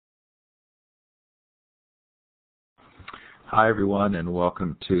Hi, everyone, and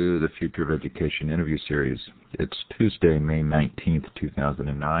welcome to the Future of Education interview series. It's Tuesday, May 19th,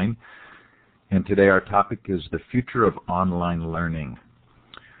 2009, and today our topic is the future of online learning.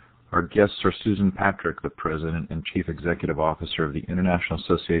 Our guests are Susan Patrick, the President and Chief Executive Officer of the International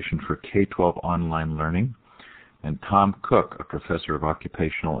Association for K-12 Online Learning, and Tom Cook, a Professor of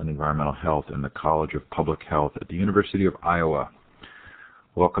Occupational and Environmental Health in the College of Public Health at the University of Iowa.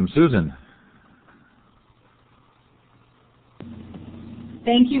 Welcome, Susan.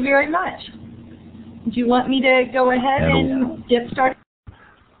 Thank you very much. Do you want me to go ahead and get started?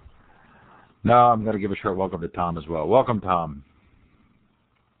 No, I'm going to give a short welcome to Tom as well. Welcome, Tom.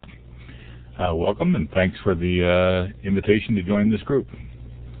 Welcome, and thanks for the invitation to join this group.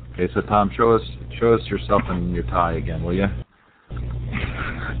 Okay, so Tom, show us yourself in your tie again, will you?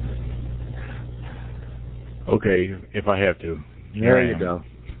 Okay, if I have to. There you go.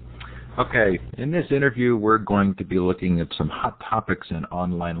 Okay, in this interview, we're going to be looking at some hot topics in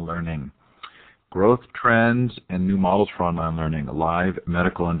online learning. Growth trends and new models for online learning, live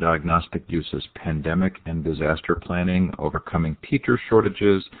medical and diagnostic uses, pandemic and disaster planning, overcoming teacher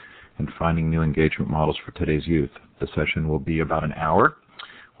shortages, and finding new engagement models for today's youth. The session will be about an hour.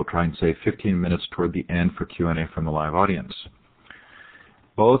 We'll try and save 15 minutes toward the end for Q&A from the live audience.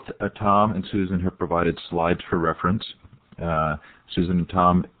 Both Tom and Susan have provided slides for reference. Susan and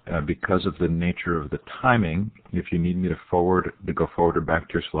Tom, because of the nature of the timing, if you need me to go forward or back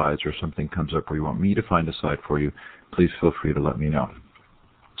to your slides, or something comes up where you want me to find a slide for you, please feel free to let me know.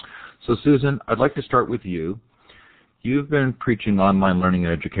 So Susan, I'd like to start with you. You've been preaching online learning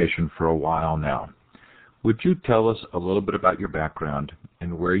and education for a while now. Would you tell us a little bit about your background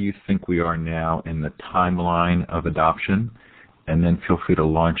and where you think we are now in the timeline of adoption, and then feel free to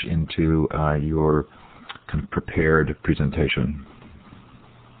launch into your prepared presentation.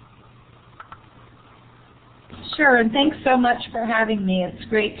 Sure, and thanks so much for having me. It's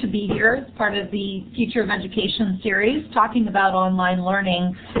great to be here as part of the Future of Education series talking about online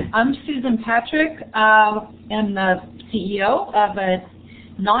learning. I'm Susan Patrick. I'm the CEO of a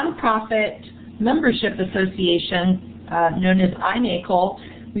nonprofit membership association known as iNACOL.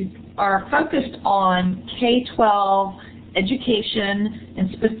 We are focused on K-12 education and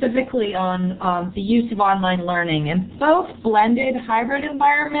specifically on the use of online learning in both blended hybrid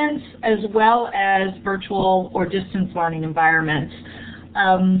environments as well as virtual or distance learning environments.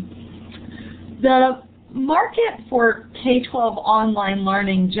 The market for K-12 online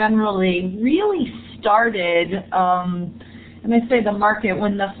learning generally really started, and I say the market,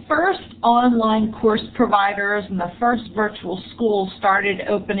 when the first online course providers and the first virtual schools started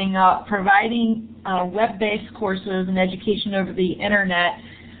opening up, providing web-based courses and education over the internet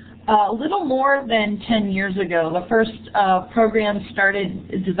a little more than 10 years ago. The first program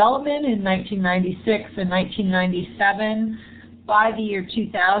started development in 1996 and 1997. By the year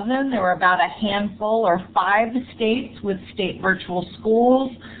 2000, there were about a handful or 5 states with state virtual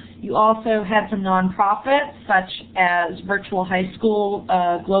schools. You also had some nonprofits, such as Virtual High School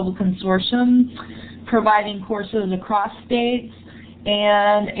Global Consortium, providing courses across states,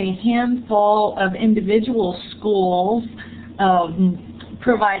 and a handful of individual schools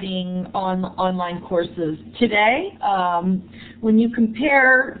providing online courses. Today, when you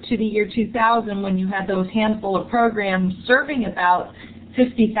compare to the year 2000, when you had those handful of programs serving about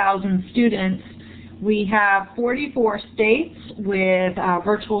 50,000 students, we have 44 states with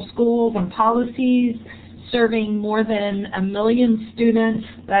virtual schools and policies serving more than 1 million students.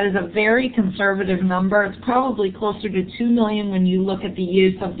 That is a very conservative number. It's probably closer to 2 million when you look at the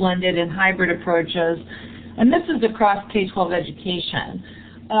use of blended and hybrid approaches. And this is across K-12 education.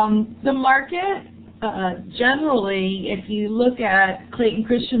 The market, generally, if you look at Clayton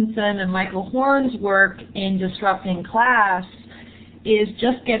Christensen and Michael Horn's work in Disrupting Class, is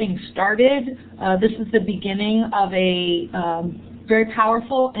just getting started. This is the beginning of a very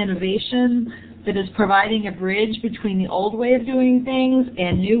powerful innovation that is providing a bridge between the old way of doing things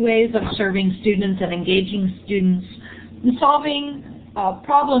and new ways of serving students and engaging students and solving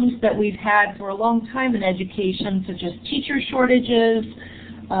problems that we've had for a long time in education, such as teacher shortages,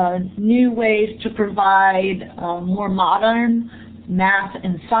 new ways to provide more modern math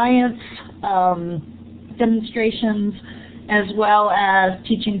and science demonstrations, as well as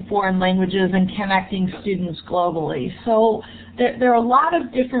teaching foreign languages and connecting students globally. So there are a lot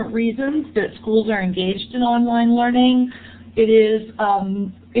of different reasons that schools are engaged in online learning. It is,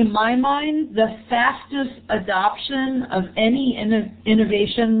 in my mind, the fastest adoption of any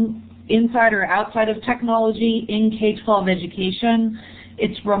innovation inside or outside of technology in K-12 education.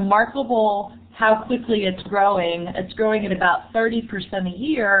 It's remarkable how quickly it's growing. It's growing at about 30% a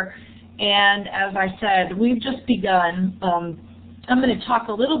year. And as I said, we've just begun. I'm going to talk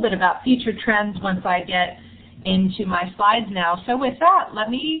a little bit about future trends once I get into my slides now. So with that, let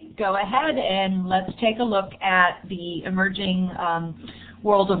me go ahead and let's take a look at the emerging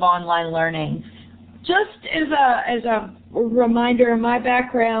world of online learning. Just as a reminder, my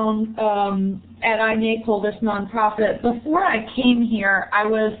background at iNACOL, this nonprofit, before I came here, I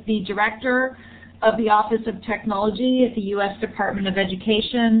was the director of the Office of Technology at the U.S. Department of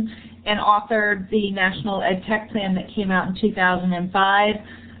Education and authored the National Ed Tech Plan that came out in 2005.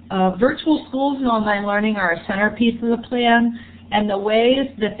 Virtual schools and online learning are a centerpiece of the plan, and the ways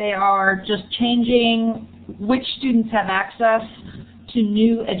that they are just changing which students have access to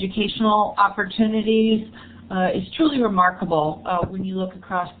new educational opportunities is truly remarkable when you look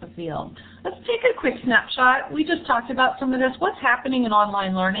across the field. Let's take a quick snapshot. We just talked about some of this. What's happening in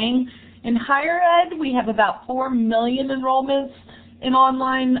online learning? In higher ed, we have about 4 million enrollments in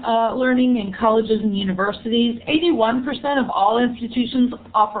online learning in colleges and universities. 81% of all institutions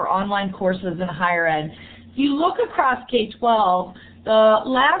offer online courses in higher ed. If you look across K-12, the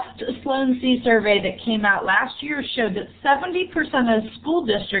last Sloan C survey that came out last year showed that 70% of school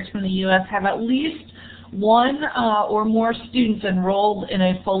districts in the U.S. have at least one or more students enrolled in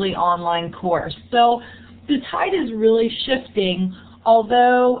a fully online course. So the tide is really shifting,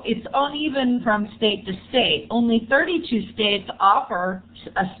 although it's uneven from state to state. Only 32 states offer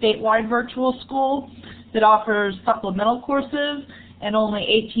a statewide virtual school that offers supplemental courses, and only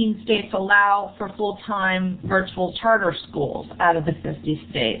 18 states allow for full-time virtual charter schools out of the 50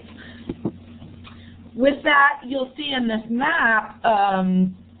 states. With that, you'll see in this map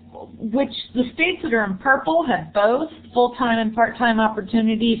which the states that are in purple have both full-time and part-time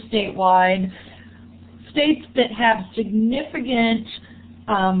opportunities statewide. States that have significant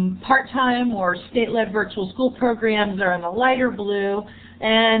part-time or state-led virtual school programs are in the lighter blue,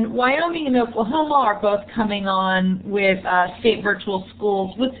 and Wyoming and Oklahoma are both coming on with state virtual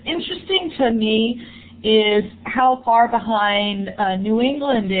schools. What's interesting to me is how far behind New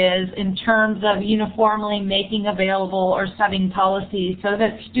England is in terms of uniformly making available or setting policies so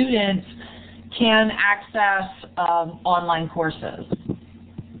that students can access online courses.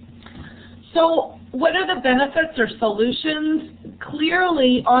 So what are the benefits or solutions?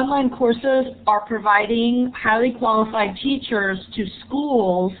 Clearly, online courses are providing highly qualified teachers to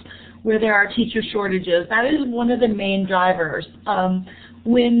schools where there are teacher shortages. That is one of the main drivers.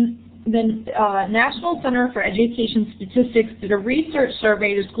 When the National Center for Education Statistics did a research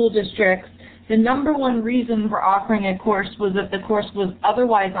survey to school districts, the #1 reason for offering a course was that the course was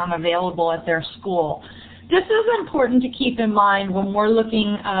otherwise unavailable at their school. This is important to keep in mind when we're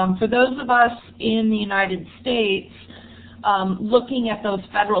looking, for those of us in the United States, looking at those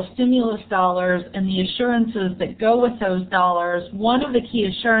federal stimulus dollars and the assurances that go with those dollars. One of the key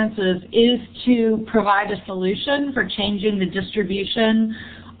assurances is to provide a solution for changing the distribution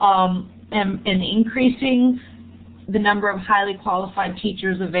and increasing the number of highly qualified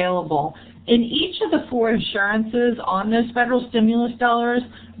teachers available. In each of the 4 assurances on those federal stimulus dollars,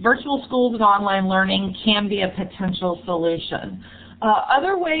 virtual schools and online learning can be a potential solution.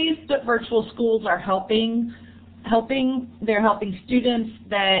 Other ways that virtual schools are helping students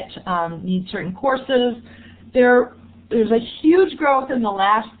that need certain courses. There's a huge growth in the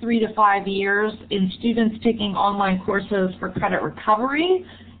last 3 to 5 years in students taking online courses for credit recovery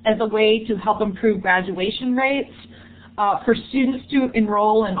as a way to help improve graduation rates. For students to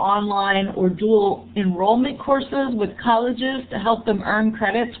enroll in online or dual enrollment courses with colleges to help them earn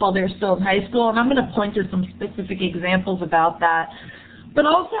credits while they're still in high school, and I'm going to point to some specific examples about that. But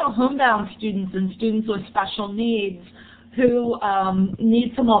also homebound students and students with special needs who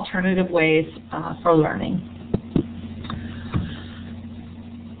need some alternative ways for learning.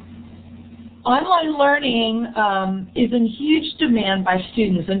 Online learning is in huge demand by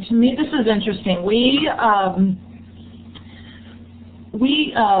students, and to me this is interesting. We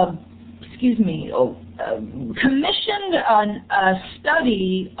commissioned a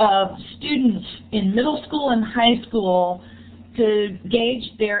study of students in middle school and high school to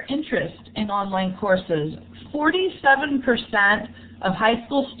gauge their interest in online courses. 47% of high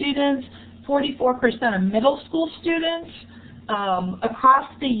school students, 44% of middle school students across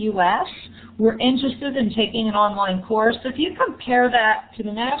the U.S. were interested in taking an online course. If you compare that to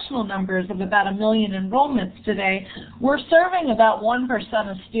the national numbers of about 1 million enrollments today, we're serving about 1%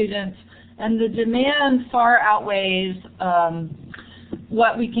 of students, and the demand far outweighs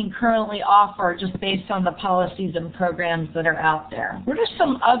what we can currently offer just based on the policies and programs that are out there. What are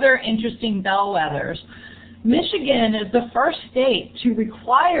some other interesting bellwethers? Michigan is the first state to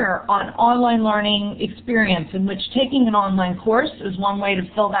require an online learning experience in which taking an online course is one way to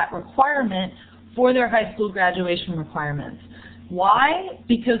fill that requirement for their high school graduation requirements. Why?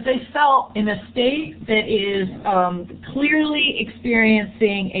 Because they felt in a state that is clearly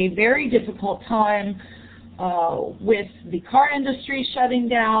experiencing a very difficult time with the car industry shutting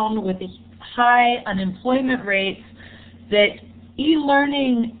down, with the high unemployment rates, that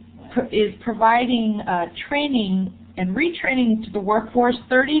e-learning is providing training and retraining to the workforce.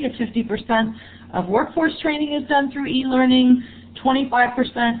 30 to 50% of workforce training is done through e-learning.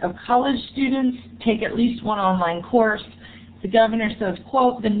 25% of college students take at least one online course. The governor says,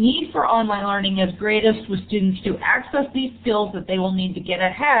 quote, "The need for online learning is greatest with students to access these skills that they will need to get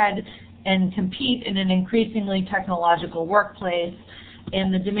ahead and compete in an increasingly technological workplace."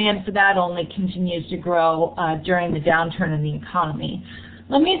 And the demand for that only continues to grow during the downturn in the economy.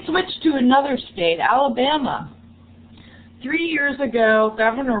 Let me switch to another state, Alabama. 3 years ago,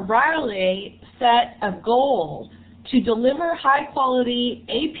 Governor Riley set a goal to deliver high-quality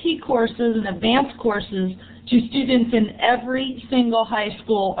AP courses and advanced courses to students in every single high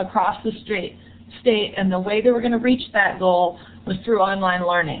school across the state, and the way they were going to reach that goal was through online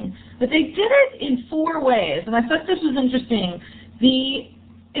learning. But they did it in 4 ways, and I thought this was interesting. The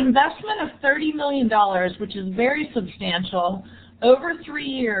investment of $30 million, which is very substantial, over 3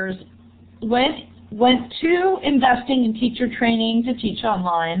 years, went to investing in teacher training to teach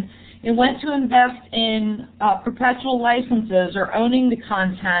online. It went to invest in perpetual licenses or owning the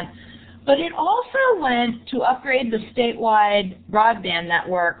content. But it also went to upgrade the statewide broadband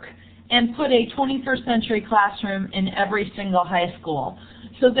network and put a 21st century classroom in every single high school,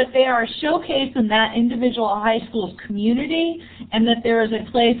 so that they are showcased in that individual high school's community, and that there is a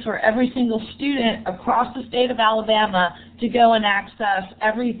place for every single student across the state of Alabama to go and access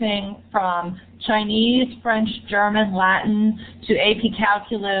everything from Chinese, French, German, Latin, to AP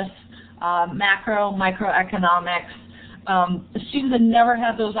Calculus, macro, microeconomics. Students that never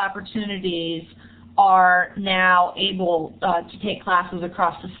had those opportunities are now able to take classes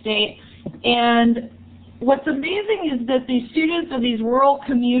across the state. And what's amazing is that these students of these rural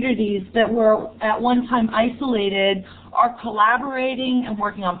communities that were at one time isolated are collaborating and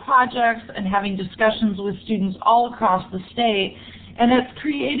working on projects and having discussions with students all across the state. And it's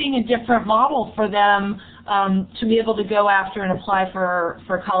creating a different model for them to be able to go after and apply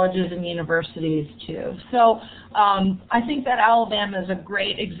for colleges and universities too. So I think that Alabama is a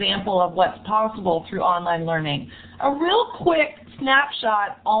great example of what's possible through online learning. A real quick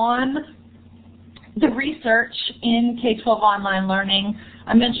snapshot on the research in K-12 online learning.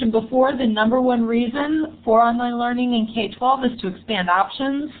 I mentioned before the #1 reason for online learning in K-12 is to expand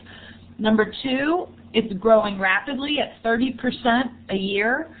options. #2, it's growing rapidly at 30% a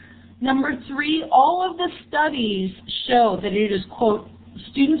year. #3, all of the studies show that it is, quote,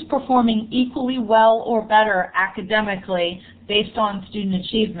 students performing equally well or better academically based on student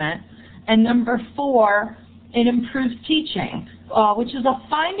achievement. And #4, it improves teaching, which is a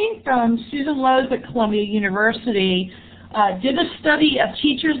finding from Susan Lowe's at Columbia University. Did a study of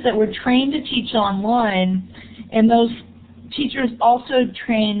teachers that were trained to teach online, and those teachers also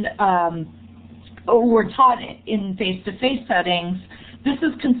trained or were taught in face-to-face settings. This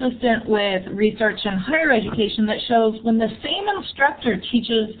is consistent with research in higher education that shows when the same instructor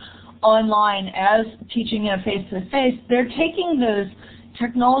teaches online as teaching in a face-to-face, they're taking those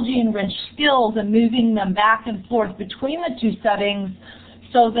technology-enriched skills and moving them back and forth between the two settings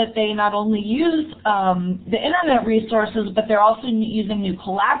so that they not only use the internet resources, but they're also using new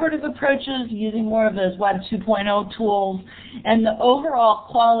collaborative approaches, using more of those Web 2.0 tools, and the overall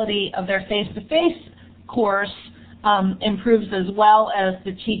quality of their face-to-face course improves, as well as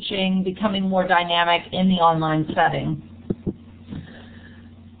the teaching becoming more dynamic in the online setting.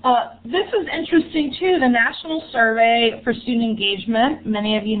 This is interesting too, the National Survey for Student Engagement,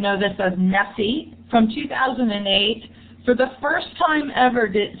 many of you know this as NSSE, from 2008, for the first time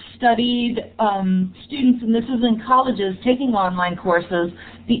ever studied students, and this is in colleges, taking online courses.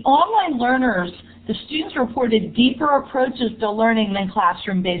 The online learners, the students reported deeper approaches to learning than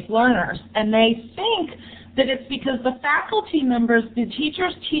classroom-based learners, and they think that it's because the faculty members, the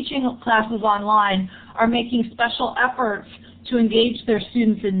teachers teaching classes online, are making special efforts to engage their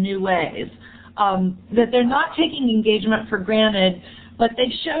students in new ways. That they're not taking engagement for granted, but they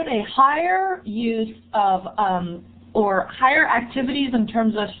showed a higher use of or higher activities in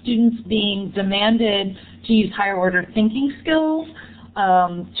terms of students being demanded to use higher order thinking skills,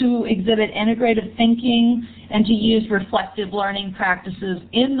 to exhibit integrative thinking, and to use reflective learning practices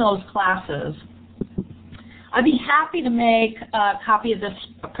in those classes. I'd be happy to make a copy of this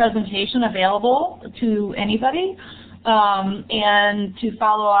presentation available to anybody and to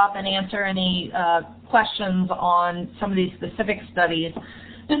follow up and answer any questions on some of these specific studies.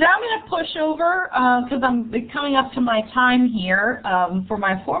 And now I'm going to push over, because I'm coming up to my time here for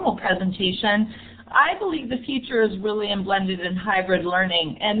my formal presentation. I believe the future is really in blended and hybrid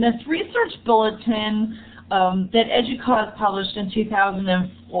learning. And this research bulletin that EDUCAUSE published in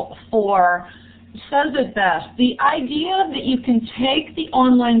 2004 says it best. The idea that you can take the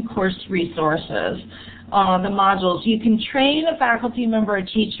online course resources, the modules, you can train a faculty member, a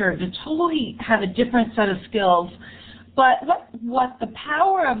teacher to totally have a different set of skills. But what the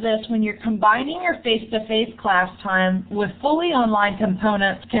power of this, when you're combining your face-to-face class time with fully online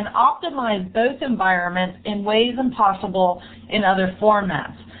components, can optimize both environments in ways impossible in other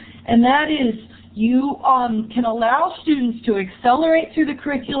formats. And that is, you can allow students to accelerate through the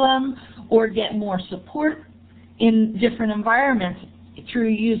curriculum or get more support in different environments through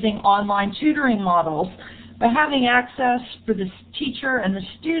using online tutoring models, by having access for the teacher and the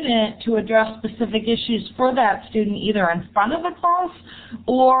student to address specific issues for that student either in front of the class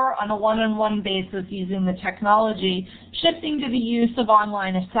or on a one-on-one basis using the technology, shifting to the use of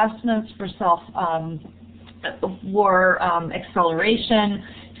online assessments for acceleration,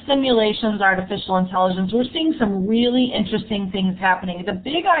 simulations, artificial intelligence. We're seeing some really interesting things happening. The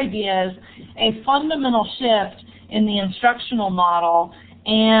big idea is a fundamental shift in the instructional model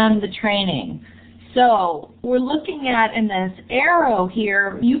and the training. So we're looking at, in this arrow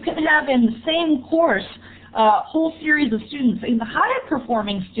here, you can have in the same course a whole series of students. And the higher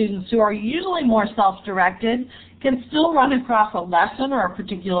performing students, who are usually more self-directed, can still run across a lesson or a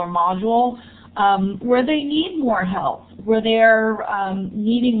particular module where they need more help, where they're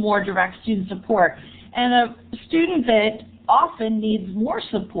needing more direct student support. And a student that often needs more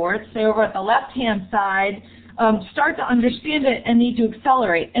support, say over at the left-hand side, start to understand it and need to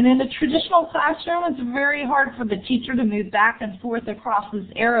accelerate. And in the traditional classroom, it's very hard for the teacher to move back and forth across this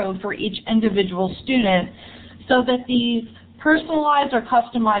arrow for each individual student, so that these personalized or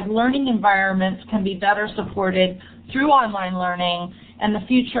customized learning environments can be better supported through online learning. And the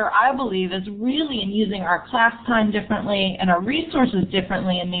future, I believe, is really in using our class time differently and our resources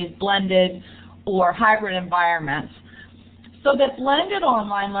differently in these blended or hybrid environments. So that blended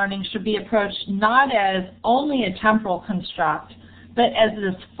online learning should be approached not as only a temporal construct, but as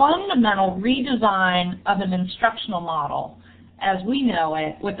this fundamental redesign of an instructional model as we know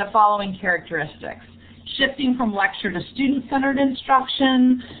it, with the following characteristics: shifting from lecture to student-centered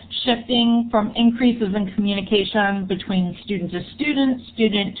instruction, shifting from increases in communication between student to student,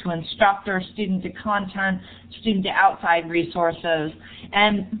 student to instructor, student to content, student to outside resources,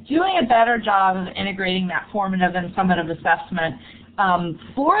 and doing a better job of integrating that formative and summative assessment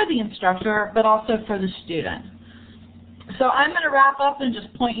for the instructor, but also for the student. So I'm going to wrap up and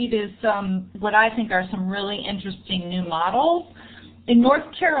just point you to some, what I think are some really interesting new models. In North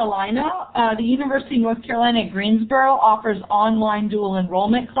Carolina, the University of North Carolina at Greensboro offers online dual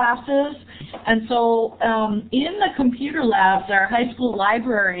enrollment classes. And so in the computer labs, there are high school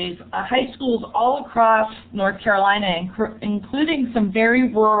libraries, high schools all across North Carolina, including some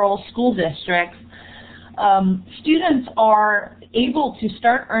very rural school districts. Students are able to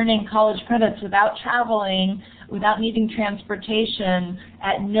start earning college credits without traveling, without needing transportation,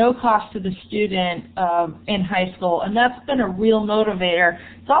 at no cost to the student in high school, and that's been a real motivator.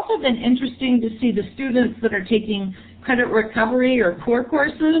 It's also been interesting to see the students that are taking credit recovery or core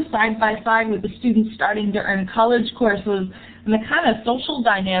courses side by side with the students starting to earn college courses, and the kind of social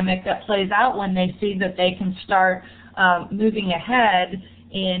dynamic that plays out when they see that they can start moving ahead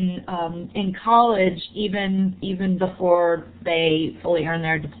in college even before they fully earn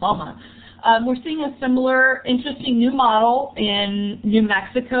their diploma. We're seeing a similar interesting new model in New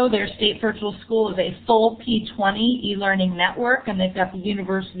Mexico. Their state virtual school is a full P20 e-learning network, and they've got the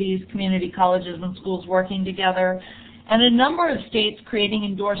universities, community colleges, and schools working together, and a number of states creating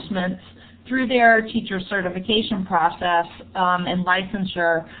endorsements through their teacher certification process and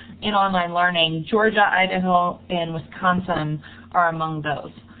licensure in online learning. Georgia, Idaho, and Wisconsin are among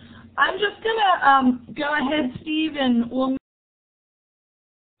those. I'm just going to go ahead, Steve, and we'll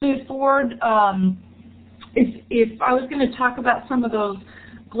move forward. If I was going to talk about some of those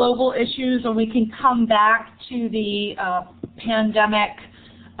global issues, and we can come back to the pandemic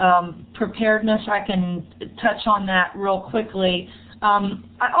preparedness, I can touch on that real quickly.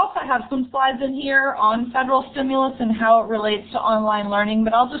 I also have some slides in here on federal stimulus and how it relates to online learning,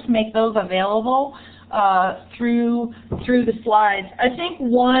 but I'll just make those available through the slides. I think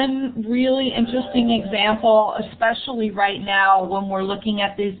one really interesting example, especially right now when we're looking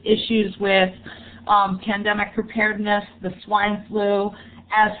at these issues with pandemic preparedness, the swine flu,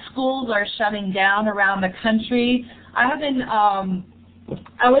 as schools are shutting down around the country. I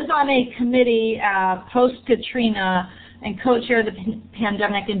was on a committee post-Katrina and co-chair the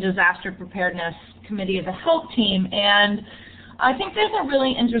Pandemic and Disaster Preparedness Committee of the Health Team, and I think there's a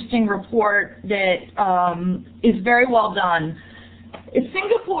really interesting report that is very well done.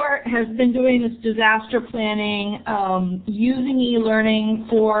 Singapore has been doing this disaster planning using e-learning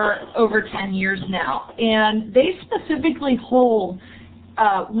for over 10 years now, and they specifically hold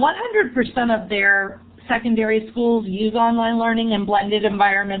 100% of their secondary schools use online learning in blended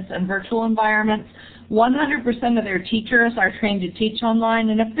environments and virtual environments. 100% of their teachers are trained to teach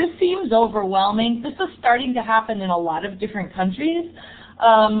online, and if this seems overwhelming, this is starting to happen in a lot of different countries.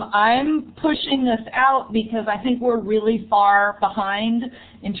 I'm pushing this out because I think we're really far behind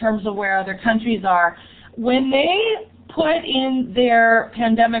in terms of where other countries are. When they put in their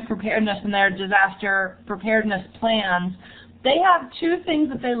pandemic preparedness and their disaster preparedness plans, they have two things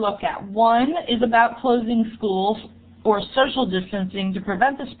that they look at. One is about closing schools or social distancing to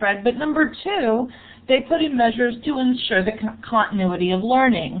prevent the spread, but number two, they put in measures to ensure the continuity of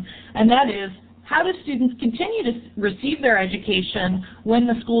learning, and that is, how do students continue to receive their education when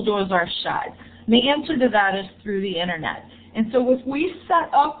the school doors are shut? And the answer to that is through the internet. And so if we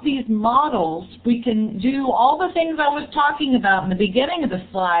set up these models, we can do all the things I was talking about in the beginning of the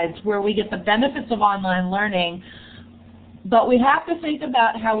slides where we get the benefits of online learning, but we have to think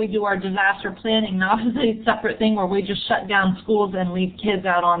about how we do our disaster planning, not as a separate thing where we just shut down schools and leave kids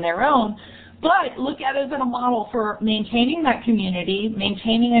out on their own, but look at it as a model for maintaining that community,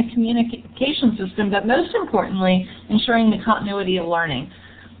 maintaining a communication system, but most importantly, ensuring the continuity of learning.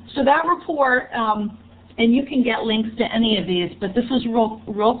 So that report, and you can get links to any of these, but this is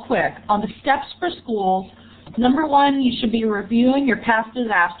real quick. On the steps for schools, number one, you should be reviewing your past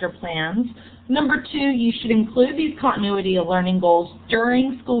disaster plans. Number two, you should include these continuity of learning goals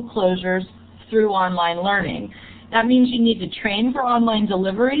during school closures through online learning. That means you need to train for online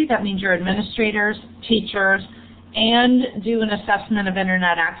delivery. That means your administrators, teachers, and do an assessment of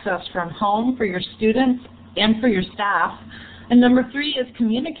internet access from home for your students and for your staff. And number three is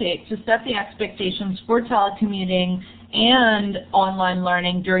communicate to set the expectations for telecommuting and online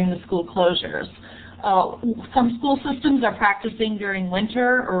learning during the school closures. Some school systems are practicing during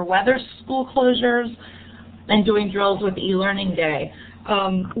winter or weather school closures and doing drills with e-learning day.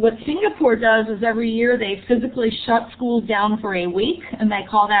 What Singapore does is every year they physically shut schools down for a week, and they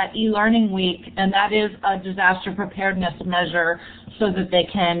call that e-learning week, and that is a disaster preparedness measure so that they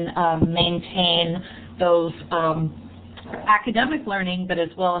can maintain those academic learning, but as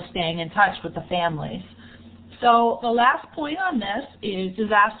well as staying in touch with the families. So the last point on this is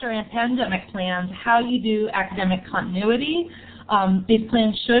disaster and pandemic plans, how you do academic continuity. These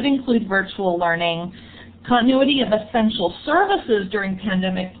plans should include virtual learning. Continuity of essential services during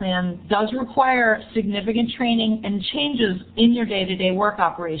pandemic plans does require significant training and changes in your day-to-day work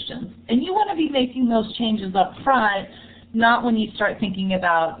operations. And you want to be making those changes up front, not when you start thinking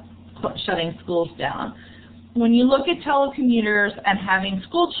about shutting schools down. When you look at telecommuters and having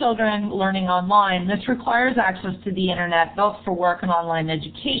school children learning online, this requires access to the internet both for work and online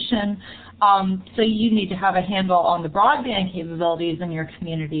education. So you need to have a handle on the broadband capabilities in your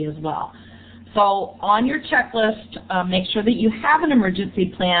community as well. So on your checklist, make sure that you have an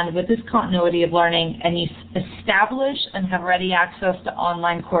emergency plan with this continuity of learning, and you establish and have ready access to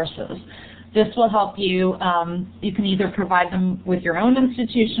online courses. This will help you. You can either provide them with your own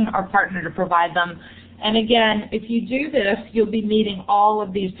institution or partner to provide them. And again, if you do this, you'll be meeting all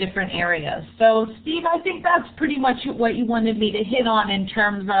of these different areas. So Steve, I think that's pretty much what you wanted me to hit on in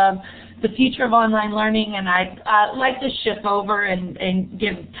terms of the future of online learning, and I'd like to shift over and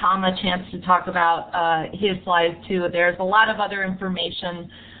give Tom a chance to talk about his slides too. There's a lot of other information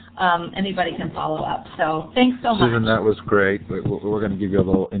anybody can follow up. So thanks so much. Susan, that was great. We're going to give you a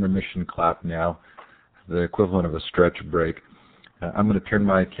little intermission clap now, the equivalent of a stretch break. I'm going to turn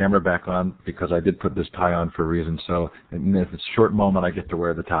my camera back on because I did put this tie on for a reason, so in this short moment I get to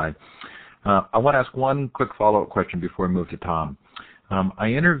wear the tie. I want to ask one quick follow-up question before we move to Tom. I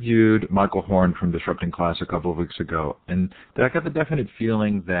interviewed Michael Horn from Disrupting Class a couple of weeks ago, and I got the definite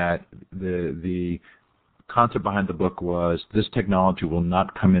feeling that the concept behind the book was this technology will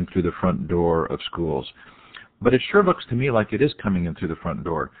not come in through the front door of schools. But it sure looks to me like it is coming in through the front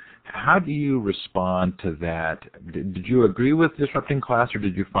door. How do you respond to that? Did you agree with Disrupting Class, or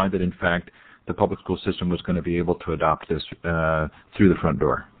did you find that, in fact, the public school system was going to be able to adopt this through the front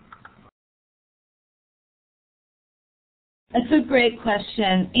door? That's a great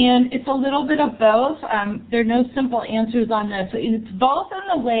question, and it's a little bit of both. There are no simple answers on this. It's both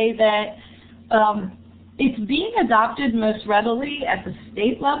in the way that It's being adopted most readily at the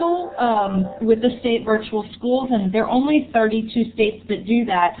state level with the state virtual schools, and there are only 32 states that do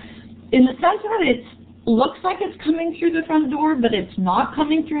that, in the sense that it looks like it's coming through the front door, but it's not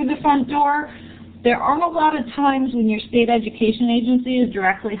coming through the front door. There aren't a lot of times when your state education agency is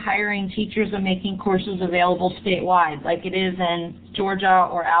directly hiring teachers and making courses available statewide, like it is in Georgia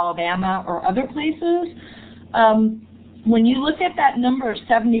or Alabama or other places. When you look at that number of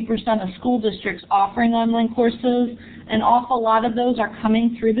 70% of school districts offering online courses, an awful lot of those are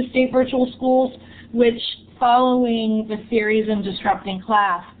coming through the state virtual schools, which, following the theories in Disrupting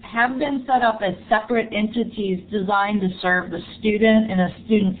Class, have been set up as separate entities designed to serve the student in a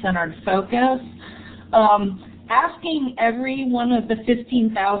student-centered focus. Asking every one of the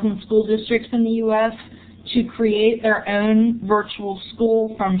 15,000 school districts in the U.S. to create their own virtual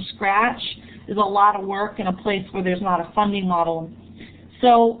school from scratch is a lot of work in a place where there's not a funding model.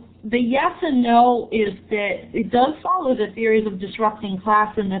 So the yes and no is that it does follow the theories of Disrupting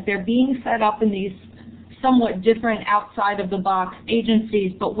Class, and that they're being set up in these somewhat different outside-of-the-box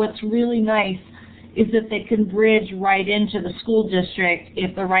agencies, but what's really nice is that they can bridge right into the school district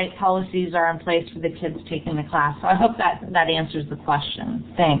if the right policies are in place for the kids taking the class. So I hope that answers the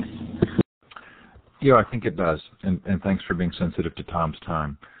question. Thanks. Yeah, I think it does, and thanks for being sensitive to Tom's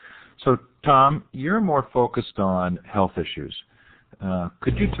time. So, Tom, you're more focused on health issues.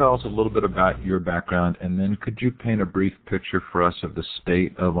 Could you tell us a little bit about your background, and then could you paint a brief picture for us of the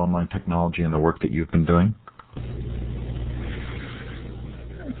state of online technology and the work that you've been doing?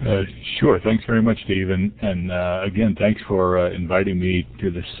 Sure. Thanks very much, Steve. And again, thanks for inviting me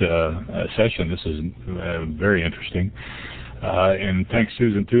to this session. This is very interesting. And thanks,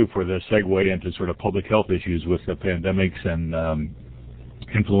 Susan, too, for the segue into sort of public health issues with the pandemics and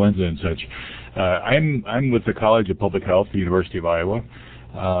influenza and such. I'm with the College of Public Health, the University of Iowa,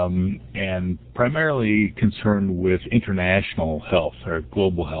 and primarily concerned with international health or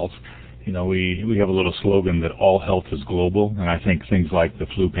global health. You know, we have a little slogan that all health is global, and I think things like the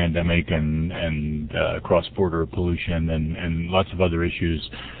flu pandemic and cross-border pollution and lots of other issues,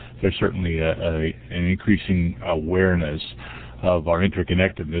 there's certainly an increasing awareness of our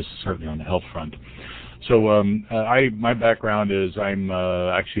interconnectedness, certainly on the health front. So my background is I'm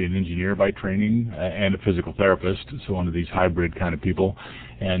actually an engineer by training and a physical therapist, so one of these hybrid kind of people,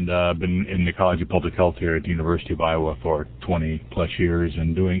 and been in the College of Public Health here at the University of Iowa for 20 plus years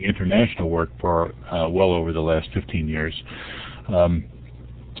and doing international work for well over the last 15 years.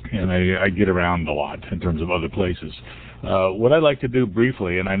 And I get around a lot in terms of other places. What I'd like to do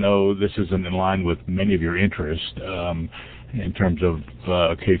briefly, and I know this isn't in line with many of your interests, in terms of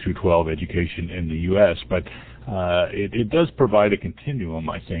K through 12 education in the U.S., but it does provide a continuum,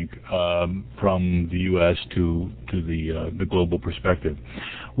 I think, from the U.S. to the global perspective.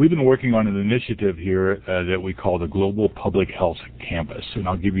 We've been working on an initiative here that we call the Global Public Health Campus, and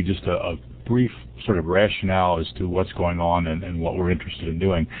I'll give you just a brief sort of rationale as to what's going on and what we're interested in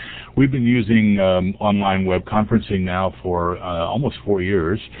doing. We've been using online web conferencing now for almost 4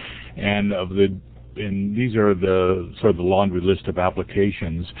 years, and these are the sort of the laundry list of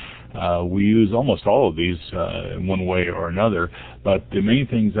applications. We use almost all of these in one way or another, but the main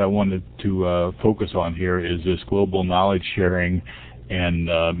things I wanted to focus on here is this global knowledge sharing and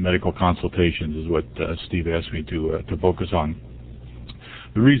medical consultations is what Steve asked me to focus on.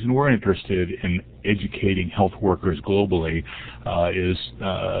 The reason we're interested in educating health workers globally is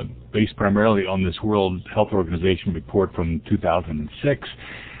based primarily on this World Health Organization report from 2006,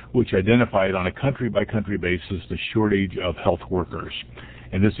 which identified on a country-by-country basis the shortage of health workers.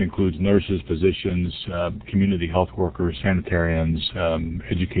 And this includes nurses, physicians, community health workers, sanitarians,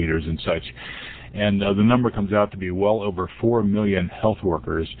 educators, and such. And the number comes out to be well over 4 million health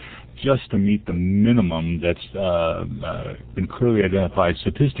workers just to meet the minimum that's been clearly identified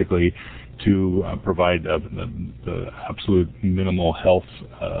statistically to provide the absolute minimal health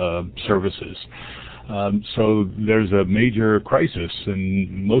services. So there's a major crisis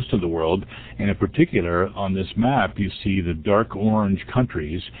in most of the world, and in particular on this map you see the dark orange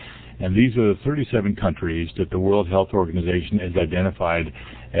countries, and these are the 37 countries that the World Health Organization has identified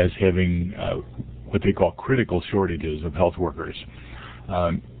as having what they call critical shortages of health workers.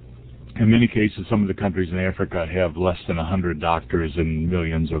 In many cases, some of the countries in Africa have less than 100 doctors and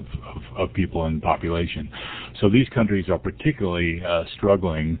millions of people in population. So these countries are particularly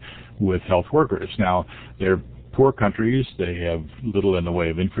struggling with health workers. Now, they're poor countries. They have little in the way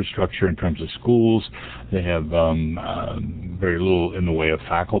of infrastructure in terms of schools. They have very little in the way of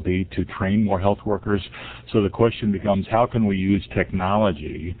faculty to train more health workers. So the question becomes, how can we use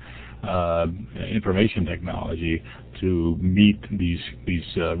technology information technology to meet these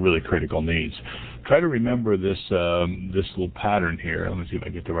really critical needs. Try to remember this little pattern here. Let me see if I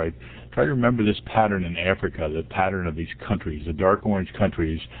get the right. Try to remember this pattern in Africa, the pattern of these countries, the dark orange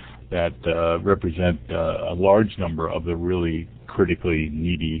countries that represent a large number of the really critically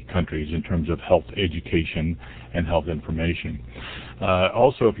needy countries in terms of health education and health information.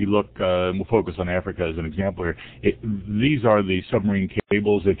 Also, if you look, we'll focus on Africa as an example here. These are the submarine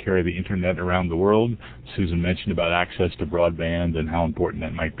cables that carry the internet around the world. Susan mentioned about access to broadband and how important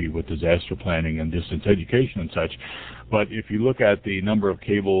that might be with disaster planning and distance education and such. But if you look at the number of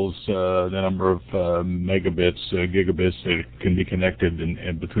cables, the number of megabits, gigabits that can be connected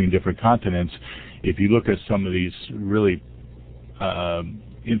in between different continents, if you look at some of these really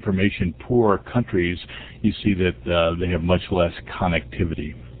information poor countries, you see that they have much less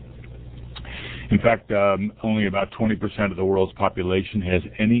connectivity. In fact, only about 20% of the world's population has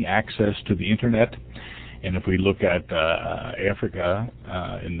any access to the internet. And if we look at Africa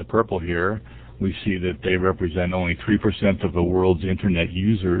in the purple here, we see that they represent only 3% of the world's internet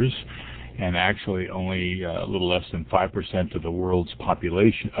users, and actually only a little less than 5% of the world's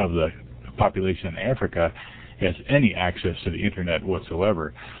population, of the population in Africa, has any access to the internet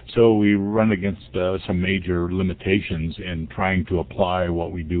whatsoever. So we run against some major limitations in trying to apply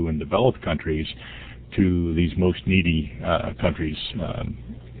what we do in developed countries to these most needy countries,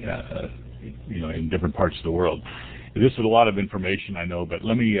 in different parts of the world. This is a lot of information, I know, but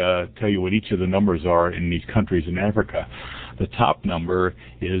let me tell you what each of the numbers are in these countries in Africa. The top number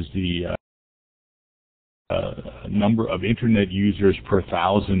is the number of internet users per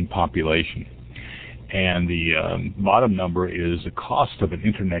thousand population. And the bottom number is the cost of an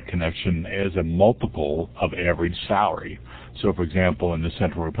internet connection as a multiple of average salary. So, for example, in the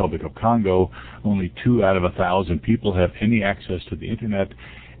Central Republic of Congo, only 2 out of 1,000 people have any access to the internet,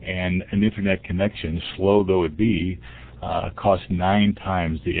 and an internet connection, slow though it be, costs 9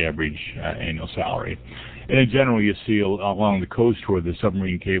 times the average annual salary. And in general, you see along the coast where the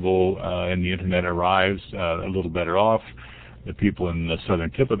submarine cable and the internet arrives, a little better off. The people in the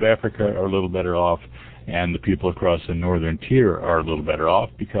southern tip of Africa are a little better off, and the people across the northern tier are a little better off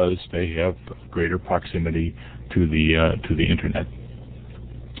because they have greater proximity to the internet.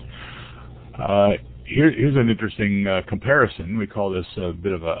 Here's an interesting comparison. We call this a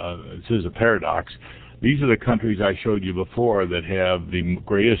bit of this is a paradox. These are the countries I showed you before that have the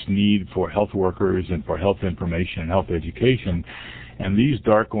greatest need for health workers and for health information and health education. And these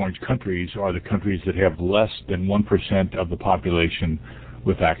dark orange countries are the countries that have less than 1% of the population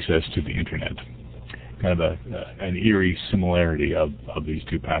with access to the internet. Kind of an eerie similarity of these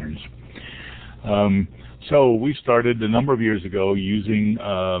two patterns. So we started a number of years ago using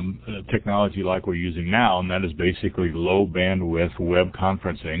technology like we're using now, and that is basically low bandwidth web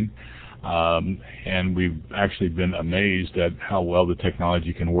conferencing. And we've actually been amazed at how well the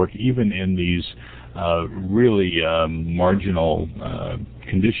technology can work even in these really marginal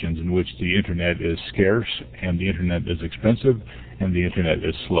conditions in which the internet is scarce and the internet is expensive and the internet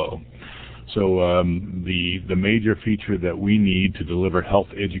is slow. So the major feature that we need to deliver health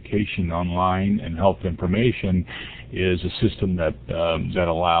education online and health information is a system that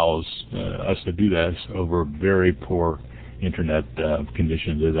allows us to do this over very poor internet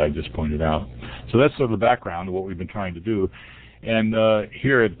conditions, as I just pointed out. So that's sort of the background of what we've been trying to do. And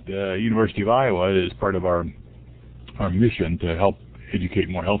here at University of Iowa, as part of our mission to help educate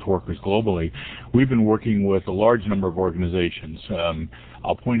more health workers globally, we've been working with a large number of organizations.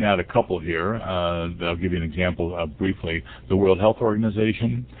 I'll point out a couple here. I'll give you an example briefly. The World Health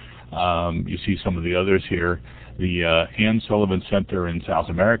Organization. You see some of the others here. The Anne Sullivan Center in South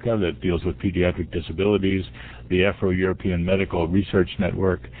America that deals with pediatric disabilities, the Afro-European Medical Research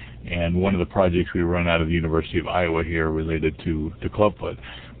Network, and one of the projects we run out of the University of Iowa here related to Clubfoot.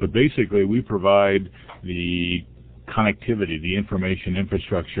 But basically, we provide the connectivity, the information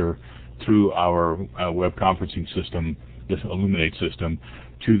infrastructure through our web conferencing system, this Illuminate system,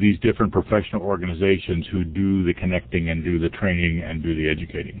 to these different professional organizations who do the connecting and do the training and do the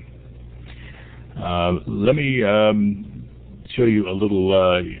educating. Let me show you a little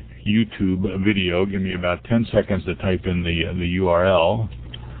YouTube video. Give me about 10 seconds to type in the URL.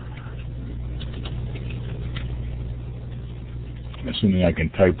 Assuming I can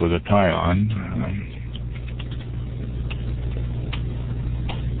type with a tie on.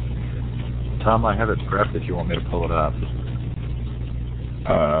 Tom, I have it prepped if you want me to pull it up.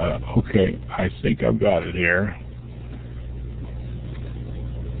 Okay, I think I've got it here.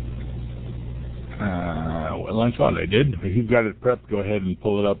 Well, I thought I did. If you've got it prepped, go ahead and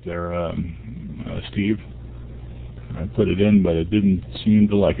pull it up there, Steve. I put it in, but it didn't seem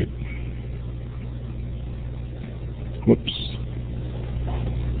to like it. Whoops.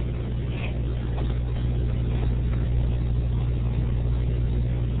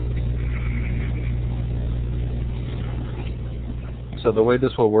 So the way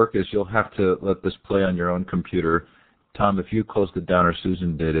this will work is you'll have to let this play on your own computer. Tom, if you closed it down, or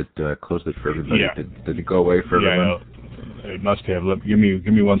Susan did it, closed it for everybody. Yeah. Did it go away for everyone? Yeah, it must have. Give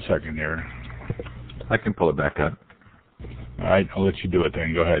me 1 second here. I can pull it back up. All right, I'll let you do it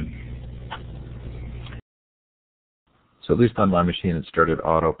then. Go ahead. So at least on my machine, it started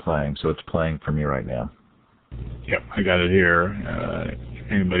auto-playing, so it's playing for me right now. Yep, I got it here.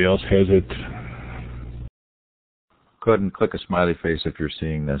 Anybody else has it? Go ahead and click a smiley face if you're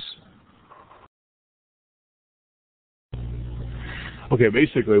seeing this. Okay,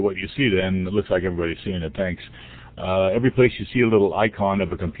 basically what you see then, it looks like everybody's seeing it, thanks. Every place you see a little icon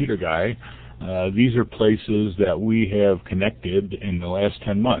of a computer guy, these are places that we have connected in the last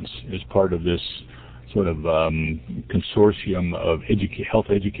 10 months as part of this sort of consortium of health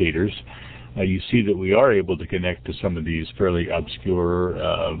educators. You see that we are able to connect to some of these fairly obscure,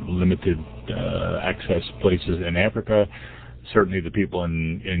 limited access places in Africa. Certainly the people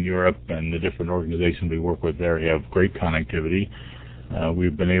in Europe and the different organizations we work with there have great connectivity.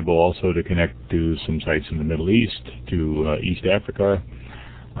 We've been able also to connect to some sites in the Middle East, to East Africa,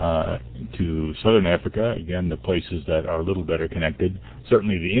 to Southern Africa, again, the places that are a little better connected.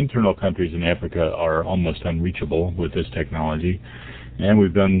 Certainly the internal countries in Africa are almost unreachable with this technology. And we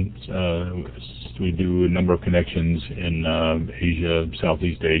do a number of connections in Asia,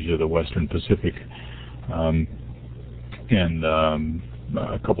 Southeast Asia, the Western Pacific, and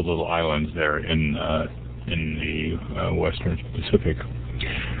a couple little islands there in the Western Pacific.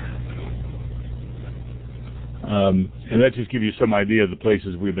 And that just gives you some idea of the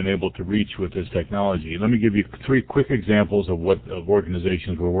places we've been able to reach with this technology. Let me give you 3 quick examples of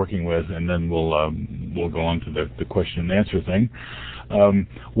organizations we're working with, and then we'll go on to the question and answer thing.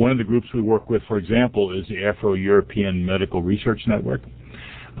 One of the groups we work with, for example, is the Afro-European Medical Research Network.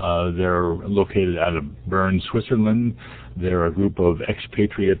 They're located out of Bern, Switzerland. They're a group of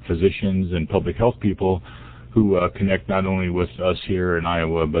expatriate physicians and public health people who connect not only with us here in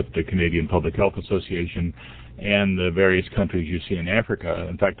Iowa, but the Canadian Public Health Association and the various countries you see in Africa.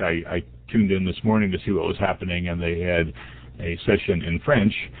 In fact, I tuned in this morning to see what was happening, and they had a session in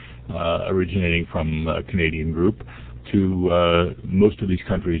French originating from a Canadian group to most of these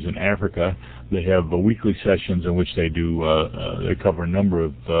countries in Africa. They have weekly sessions in which they cover a number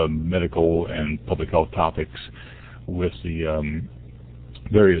of medical and public health topics with the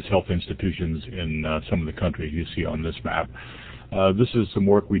various health institutions in some of the countries you see on this map. This is some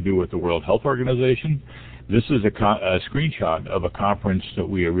work we do with the World Health Organization. This is a screenshot of a conference that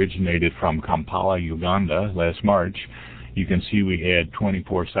we originated from Kampala, Uganda last March. You can see we had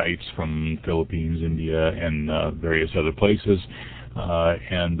 24 sites from Philippines, India, and various other places.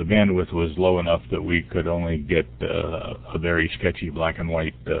 And the bandwidth was low enough that we could only get a very sketchy black and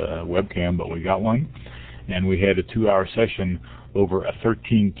white webcam, but we got one. And we had a 2-hour session over a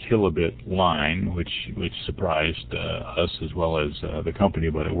 13 kilobit line, which surprised us as well as the company,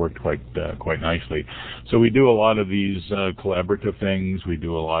 but it worked quite nicely. So we do a lot of these collaborative things. We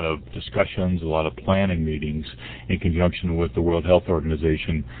do a lot of discussions, a lot of planning meetings in conjunction with the World Health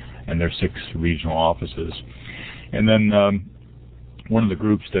Organization and their 6 regional offices. And then one of the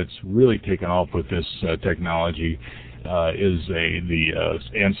groups that's really taken off with this technology is the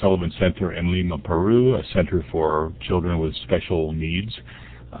Anne Sullivan Center in Lima, Peru, a center for children with special needs.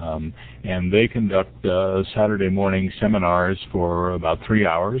 And they conduct Saturday morning seminars for about 3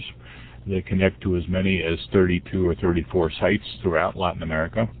 hours. They connect to as many as 32 or 34 sites throughout Latin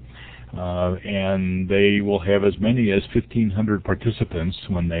America. And they will have as many as 1,500 participants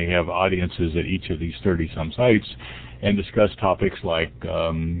when they have audiences at each of these 30-some sites, and discuss topics like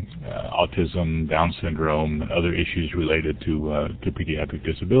autism, Down syndrome, and other issues related to pediatric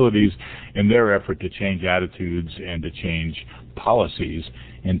disabilities in their effort to change attitudes and to change policies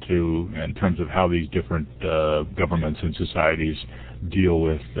in terms of how these different governments and societies deal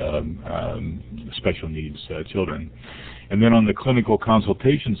with special needs children. And then on the clinical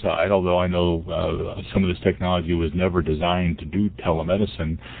consultation side, although I know some of this technology was never designed to do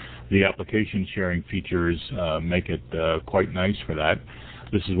telemedicine, the application sharing features make it quite nice for that.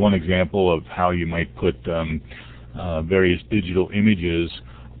 This is one example of how you might put various digital images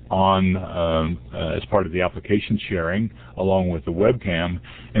on as part of the application sharing along with the webcam.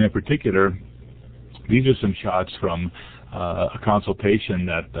 And in particular, these are some shots from a consultation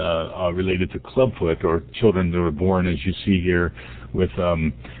that are related to clubfoot, or children that were born, as you see here, with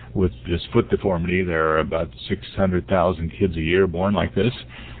this foot deformity. There are about 600,000 kids a year born like this.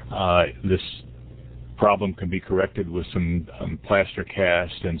 This problem can be corrected with some plaster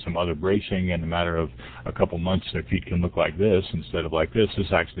cast and some other bracing. In a matter of a couple months, their feet can look like this instead of like this.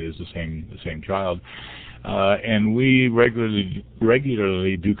 This actually is the same child. And we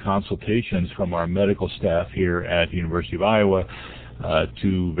regularly do consultations from our medical staff here at the University of Iowa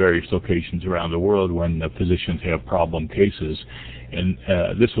to various locations around the world when the physicians have problem cases. And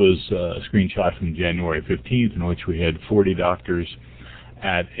this was a screenshot from January 15th in which we had 40 doctors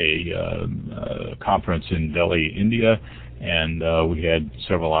at a conference in Delhi, India, and we had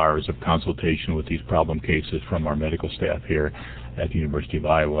several hours of consultation with these problem cases from our medical staff here at the University of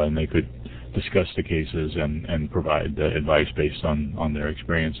Iowa, and they could discuss the cases and provide advice based on their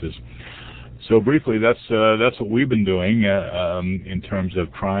experiences. So briefly, that's what we've been doing in terms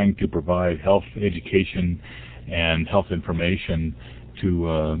of trying to provide health education and health information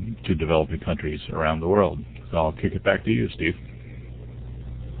to developing countries around the world. So I'll kick it back to you, Steve.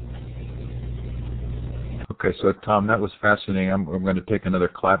 Okay, so Tom, that was fascinating. I'm going to take another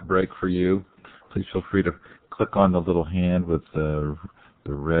clap break for you. Please feel free to click on the little hand with the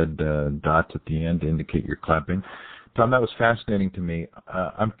red dots at the end to indicate you're clapping. Tom, that was fascinating to me.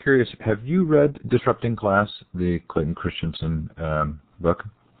 I'm curious, have you read Disrupting Class, the Clayton Christensen book?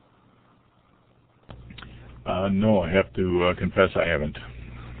 No, I have to confess I haven't.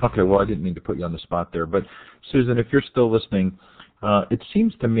 Okay, well, I didn't mean to put you on the spot there. But, Susan, if you're still listening, it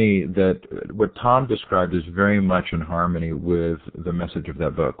seems to me that what Tom described is very much in harmony with the message of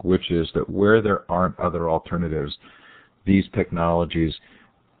that book, which is that where there aren't other alternatives, these technologies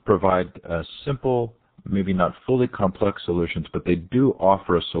provide simple, maybe not fully complex solutions, but they do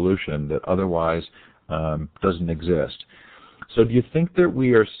offer a solution that otherwise doesn't exist. So do you think that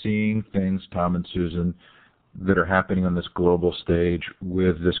we are seeing things, Tom and Susan, that are happening on this global stage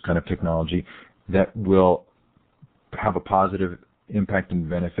with this kind of technology that will have a positive impact and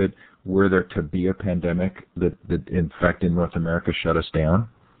benefit were there to be a pandemic that in fact in North America shut us down?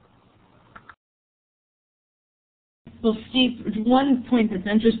 Well, Steve, one point that's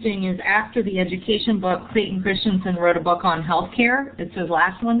interesting is after the education book, Clayton Christensen wrote a book on healthcare. It's his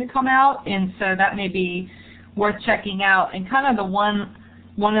last one to come out, and so that may be worth checking out. And kind of the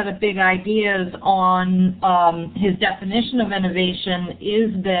one of the big ideas on his definition of innovation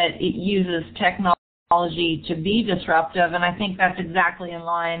is that it uses technology to be disruptive, and I think that's exactly in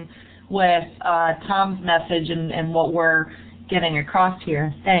line with Tom's message and what we're getting across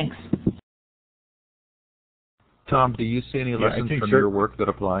here. Thanks. Tom, do you see any lessons from your work that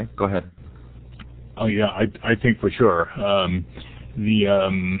apply? Go ahead. Oh yeah, I think for sure.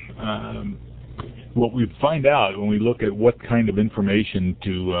 What we find out when we look at what kind of information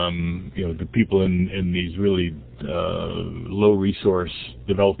to the people in these really low resource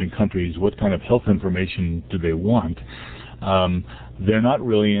developing countries, what kind of health information do they want? They're not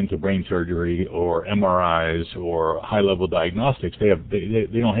really into brain surgery or MRIs or high level diagnostics. They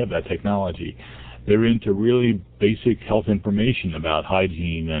don't have that technology. They're into really basic health information about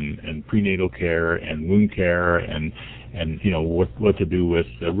hygiene and prenatal care and wound care and what to do with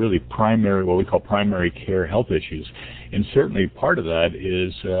really primary, what we call primary care health issues. And certainly part of that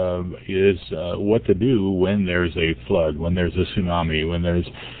is what to do when there's a flood, when there's a tsunami, when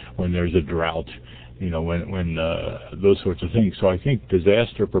there's a drought, when those sorts of things. So I think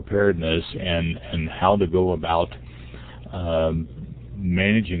disaster preparedness and how to go about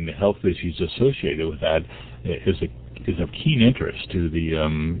managing the health issues associated with that is of keen interest to the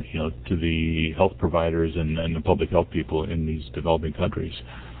to the health providers and the public health people in these developing countries.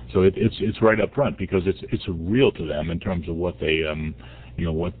 So it's right up front because it's real to them in terms of what they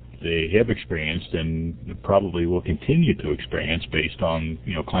what they have experienced and probably will continue to experience based on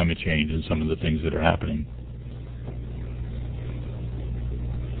climate change and some of the things that are happening.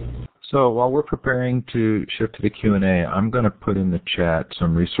 So while we're preparing to shift to the Q&A, I'm going to put in the chat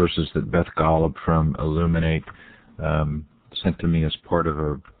some resources that Beth Golub from Illuminate sent to me as part of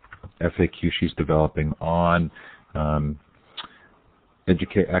a FAQ she's developing on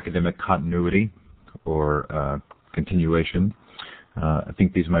academic continuity or continuation. I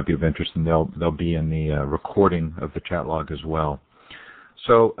think these might be of interest, and they'll be in the recording of the chat log as well.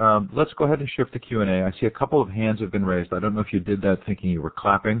 So let's go ahead and shift to Q&A. I see a couple of hands have been raised. I don't know if you did that thinking you were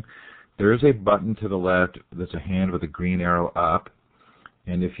clapping. There is a button to the left that's a hand with a green arrow up.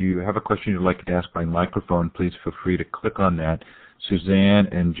 And if you have a question you'd like to ask by microphone, please feel free to click on that. Suzanne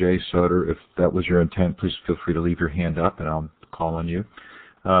and Jay Soder, if that was your intent, please feel free to leave your hand up and I'll call on you.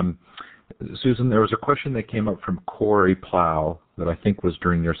 Susan, there was a question that came up from Corey Plow that I think was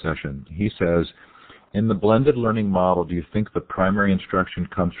during your session. He says, in the blended learning model, do you think the primary instruction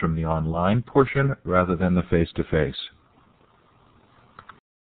comes from the online portion rather than the face-to-face?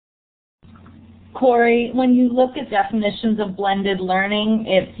 Corey, when you look at definitions of blended learning,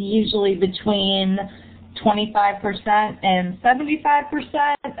 it's usually between 25% and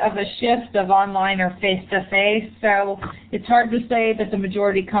 75% of a shift of online or face-to-face. So it's hard to say that the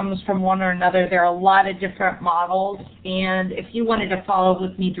majority comes from one or another. There are a lot of different models, and if you wanted to follow up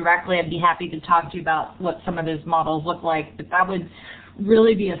with me directly, I'd be happy to talk to you about what some of those models look like, but that would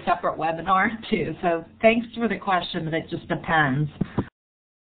really be a separate webinar too. So thanks for the question, but it just depends.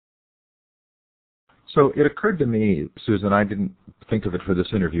 So it occurred to me, Susan, I didn't think of it for this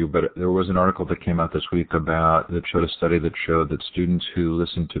interview, but there was an article that came out this week that showed a study that showed that students who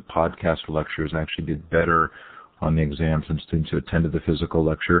listened to podcast lectures actually did better on the exams than students who attended the physical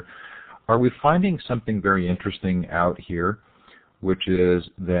lecture. Are we finding something very interesting out here, which is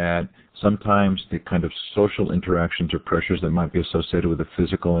that sometimes the kind of social interactions or pressures that might be associated with a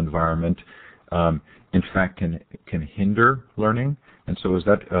physical environment in fact can hinder learning? And so is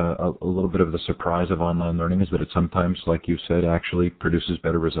that a little bit of the surprise of online learning, is that it sometimes, like you said, actually produces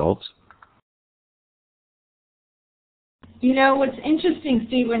better results? You know, what's interesting,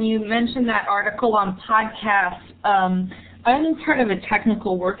 Steve, when you mentioned that article on podcasts, I'm part of a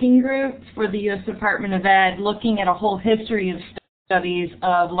technical working group for the U.S. Department of Ed looking at a whole history of studies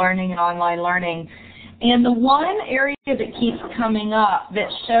of learning and online learning. And the one area that keeps coming up that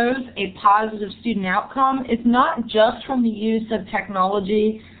shows a positive student outcome is not just from the use of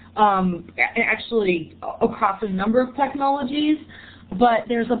technology, actually across a number of technologies, but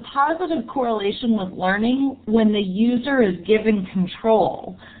there's a positive correlation with learning when the user is given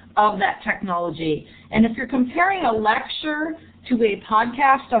control of that technology. And if you're comparing a lecture to a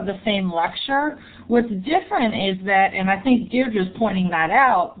podcast of the same lecture, what's different is that, and I think Deirdre's pointing that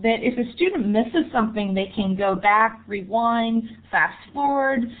out, that if a student misses something, they can go back, rewind, fast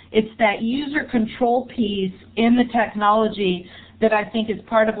forward. It's that user control piece in the technology that I think is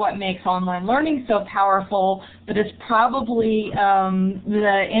part of what makes online learning so powerful, but it's probably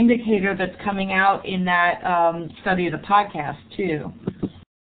the indicator that's coming out in that study of the podcast, too.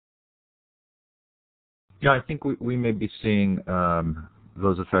 Yeah, I think we may be seeing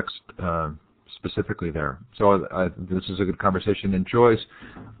those effects specifically there. So this is a good conversation. And Joyce,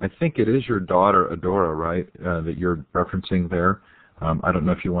 I think it is your daughter, Adora, right, that you're referencing there. I don't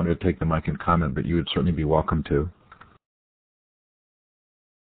know if you wanted to take the mic and comment, but you would certainly be welcome to.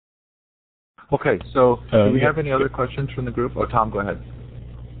 Okay, so do we have any other questions from the group? Oh, Tom, go ahead.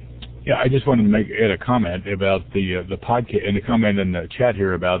 Yeah, I just wanted to add a comment about the podcast, and a comment in the chat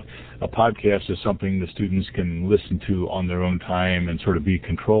here about a podcast is something the students can listen to on their own time and sort of be in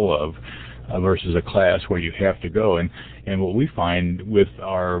control of, versus a class where you have to go. And what we find with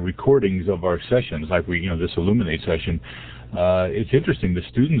our recordings of our sessions, like this Illuminate session, it's interesting. The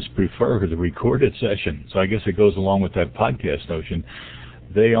students prefer the recorded session. So I guess it goes along with that podcast notion.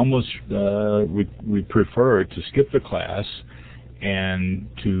 They almost we prefer to skip the class and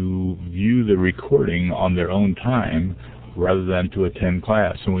to view the recording on their own time rather than to attend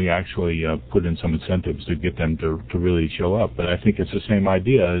class. And we actually put in some incentives to get them to really show up. But I think it's the same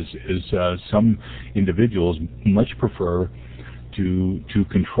idea as some individuals much prefer to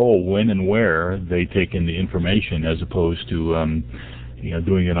control when and where they take in the information as opposed to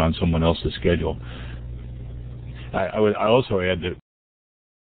doing it on someone else's schedule. I also add that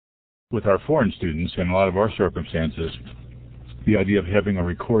with our foreign students and a lot of our circumstances, the idea of having a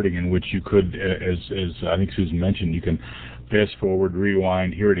recording in which you could, as I think Susan mentioned, you can fast forward,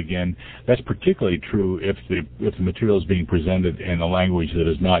 rewind, hear it again. That's particularly true if the material is being presented in a language that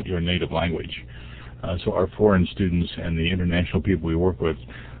is not your native language. So our foreign students and the international people we work with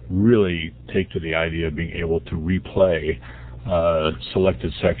really take to the idea of being able to replay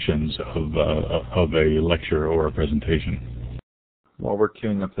selected sections of a lecture or a presentation. While we're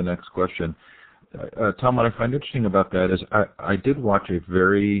queuing up the next question, Tom, what I find interesting about that is I did watch a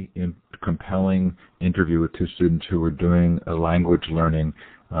very compelling interview with two students who were doing a language learning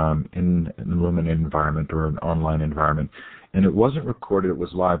in an Illuminate environment or an online environment. And it wasn't recorded, it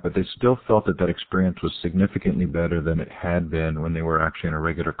was live, but they still felt that experience was significantly better than it had been when they were actually in a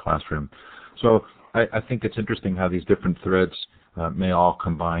regular classroom. So I think it's interesting how these different threads may all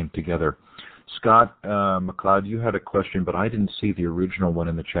combine together. Scott McLeod, you had a question, but I didn't see the original one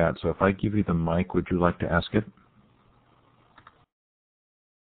in the chat. So if I give you the mic, would you like to ask it?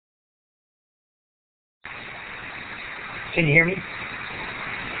 Can you hear me?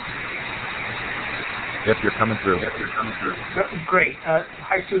 Yep, you're coming through. Great.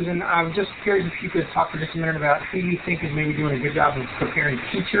 Hi, Susan. I'm just curious if you could talk for just a minute about who you think is maybe doing a good job of preparing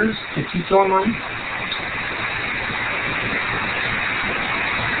teachers to teach online.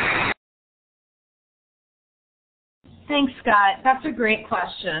 Thanks, Scott. That's a great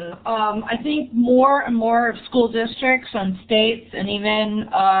question. I think more and more school districts and states and even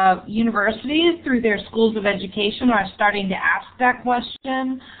universities through their schools of education are starting to ask that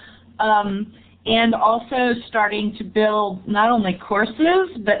question, and also starting to build not only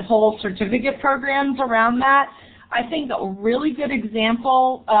courses but whole certificate programs around that. I think a really good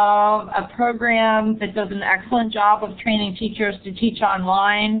example of a program that does an excellent job of training teachers to teach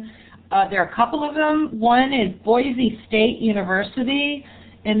online, there are a couple of them. One is Boise State University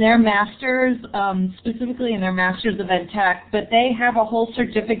in their master's, specifically in their Master's of Ed Tech, but they have a whole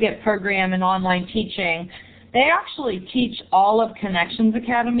certificate program in online teaching. They actually teach all of Connections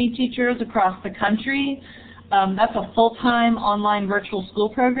Academy teachers across the country. That's a full-time online virtual school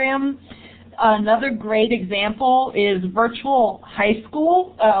program. Another great example is Virtual High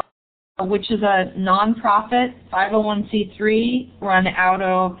School, which is a nonprofit 501c3 run out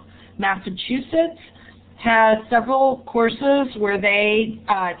of Massachusetts, has several courses where they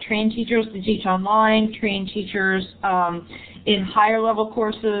train teachers to teach online, train teachers in higher level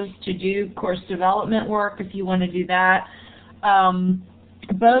courses to do course development work if you want to do that.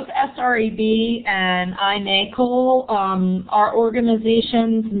 Both SREB and iNACOL, our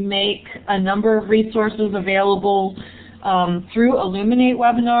organizations make a number of resources available through Illuminate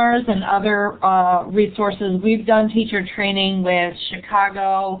webinars and other resources. We've done teacher training with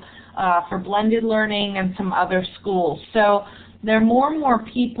Chicago for blended learning and some other schools. So there are more and more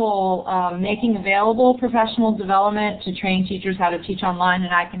people making available professional development to train teachers how to teach online,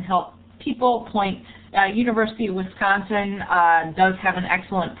 and I can help people point. University of Wisconsin does have an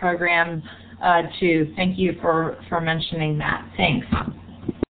excellent program too. Thank you for mentioning that. Thanks.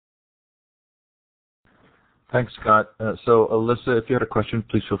 Thanks, Scott. So, Alyssa, if you had a question,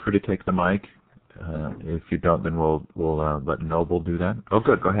 please feel free to take the mic. If you don't, then we'll let Noble do that. Oh,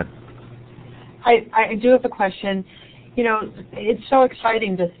 good. Go ahead. I do have a question. You know, it's so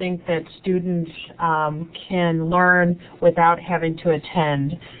exciting to think that students can learn without having to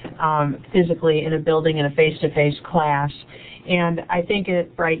attend physically in a building in a face-to-face class. And I think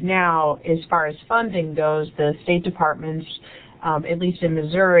right now, as far as funding goes, the state departments, at least in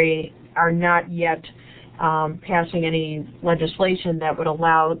Missouri, are not yet passing any legislation that would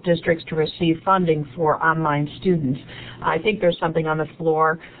allow districts to receive funding for online students. I think there's something on the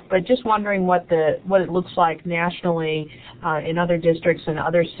floor, but just wondering what it looks like nationally in other districts and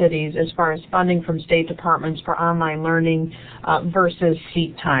other cities as far as funding from state departments for online learning versus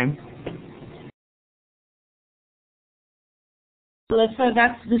seat time. Alyssa,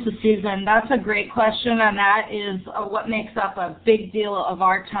 this is Susan. That's a great question, and that is what makes up a big deal of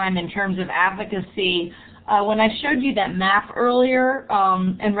our time in terms of advocacy. When I showed you that map earlier,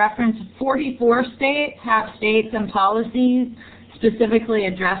 in reference, 44 states have states and policies specifically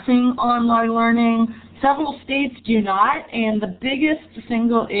addressing online learning. Several states do not, and the biggest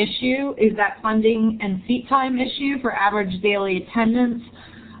single issue is that funding and seat time issue for average daily attendance.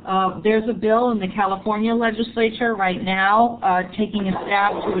 There's a bill in the California legislature right now taking a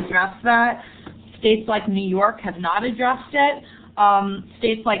stab to address that. States like New York have not addressed it.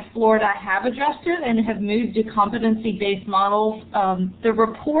 States like Florida have addressed it and have moved to competency-based models. The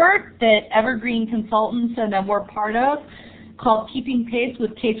report that Evergreen Consultants and that we're part of, called Keeping Pace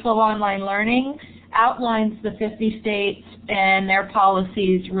with K-12 Online Learning, outlines the 50 states and their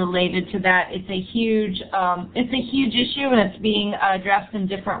policies related to that. It's a huge issue, and it's being addressed in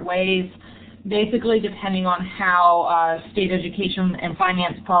different ways, basically depending on how state education and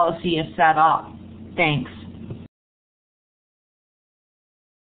finance policy is set up. Thanks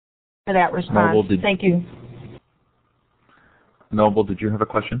for that response. Noble, Thank you. Noble, did you have a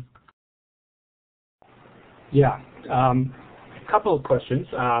question? Yeah. A couple of questions.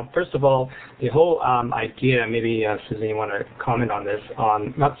 First of all, the whole idea, maybe Susan, you want to comment on this,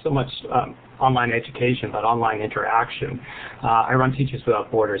 on not so much online education, but online interaction. I run Teachers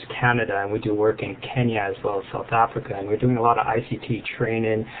Without Borders Canada, and we do work in Kenya as well as South Africa, and we're doing a lot of ICT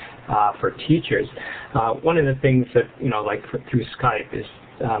training for teachers. One of the things that, like through Skype is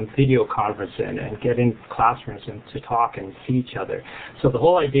video conferencing and getting classrooms to talk and see each other. So the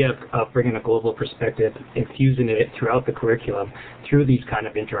whole idea of bringing a global perspective, infusing it throughout the curriculum through these kind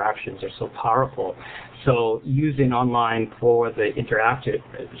of interactions are so powerful. So using online for the interaction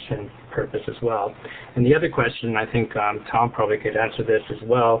purpose as well. And the other question, I think Tom probably could answer this as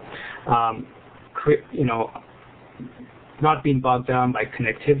well, not being bogged down by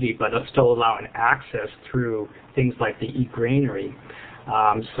connectivity, but still allowing access through things like the e-granary.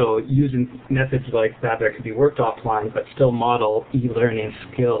 So using methods like that could be worked offline, but still model e-learning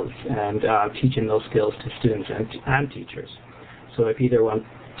skills and teaching those skills to students and teachers. So if either one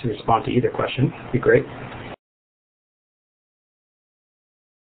to respond to either question, would be great.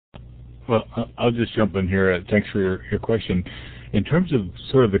 Well, I'll just jump in here. Thanks for your question. In terms of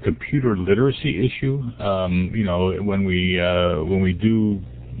sort of the computer literacy issue, when we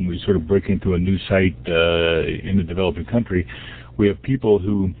sort of break into a new site in a developing country, we have people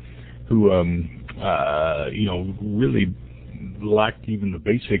who really lack even the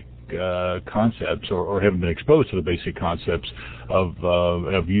basic concepts or haven't been exposed to the basic concepts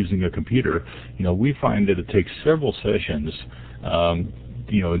of using a computer. We find that it takes several sessions,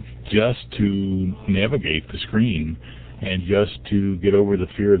 just to navigate the screen and just to get over the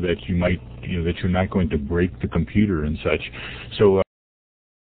fear that you might, that you're not going to break the computer and such. So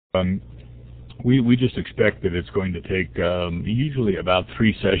we just expect that it's going to take usually about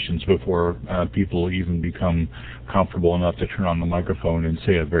 3 sessions before people even become comfortable enough to turn on the microphone and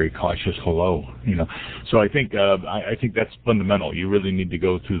say a very cautious hello. So I think that's fundamental. You really need to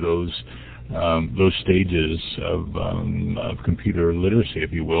go through those stages of computer literacy,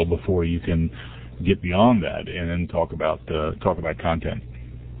 if you will, before you can get beyond that and then talk about content.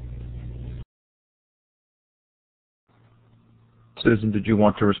 Susan, did you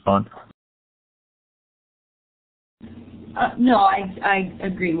want to respond? No, I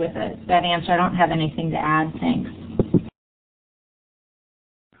agree with that answer. I don't have anything to add. Thanks.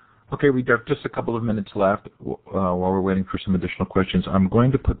 Okay, we have just a couple of minutes left while we're waiting for some additional questions. I'm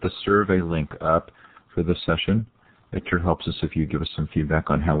going to put the survey link up for this session. It sure helps us if you give us some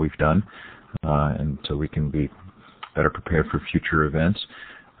feedback on how we've done, and so we can be better prepared for future events.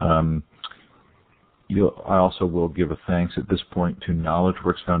 I also will give a thanks at this point to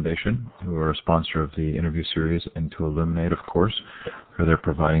KnowledgeWorks Foundation, who are a sponsor of the interview series, and to Illuminate, of course, for their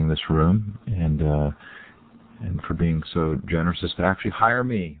providing this room and for being so generous as to actually hire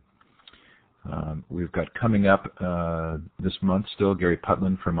me. We've got coming up this month still Gary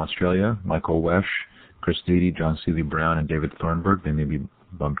Putland from Australia, Michael Wesch, Chris Deedy, John Seeley Brown, and David Thornburg. They may be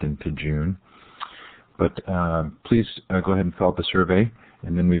bumped into June. But please go ahead and fill out the survey.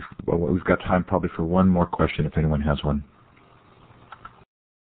 And then we've got time probably for one more question if anyone has one.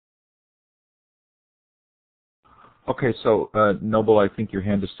 Okay, so Noble, I think your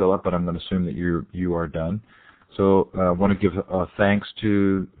hand is still up, but I'm going to assume that you are done. So I want to give thanks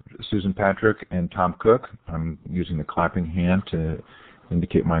to Susan Patrick and Tom Cook. I'm using the clapping hand to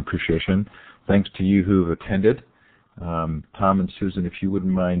indicate my appreciation. Thanks to you who have attended. Tom and Susan, if you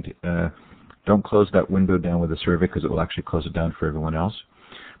wouldn't mind, don't close that window down with the survey because it will actually close it down for everyone else.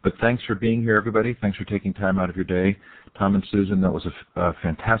 But thanks for being here, everybody. Thanks for taking time out of your day. Tom and Susan, that was a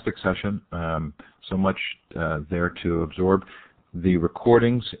fantastic session. So much there to absorb. The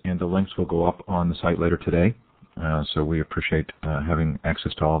recordings and the links will go up on the site later today. So we appreciate having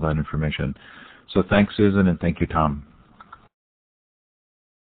access to all that information. So thanks, Susan, and thank you, Tom.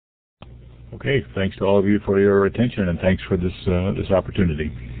 Okay, thanks to all of you for your attention, and thanks for this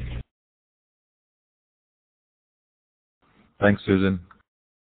opportunity. Thanks, Susan.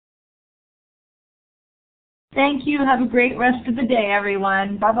 Thank you. Have a great rest of the day,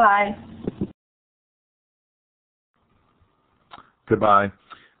 everyone. Bye-bye. Goodbye.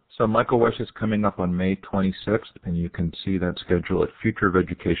 So Michael Wesch is coming up on May 26th, and you can see that schedule at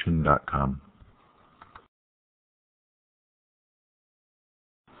futureofeducation.com.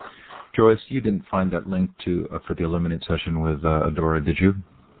 Joyce, you didn't find that link for the Illuminate session with Adora, did you?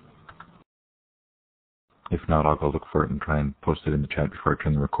 If not, I'll go look for it and try and post it in the chat before I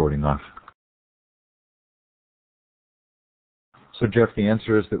turn the recording off. So, Jeff, the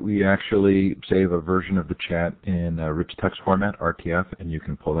answer is that we actually save a version of the chat in rich text format, RTF, and you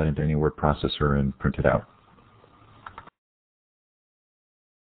can pull that into any word processor and print it out.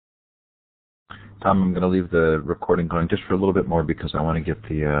 Tom, I'm going to leave the recording going just for a little bit more because I want to get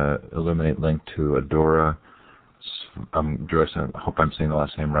the Illuminate link to Adora. Joyce, I hope I'm saying the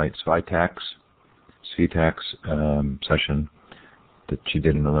last name right. Svitax's session that she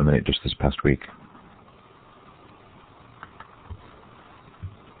did in Illuminate just this past week.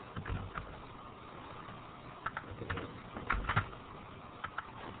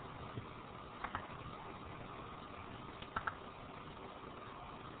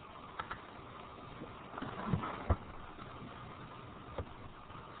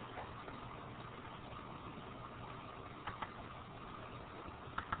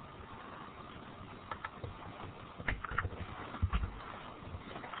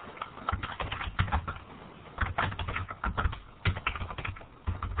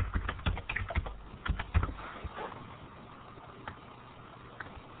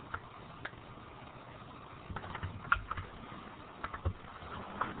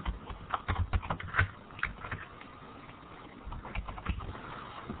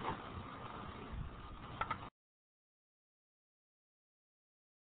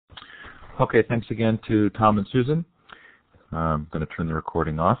 Okay, thanks again to Tom and Susan. I'm going to turn the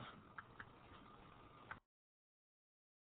recording off.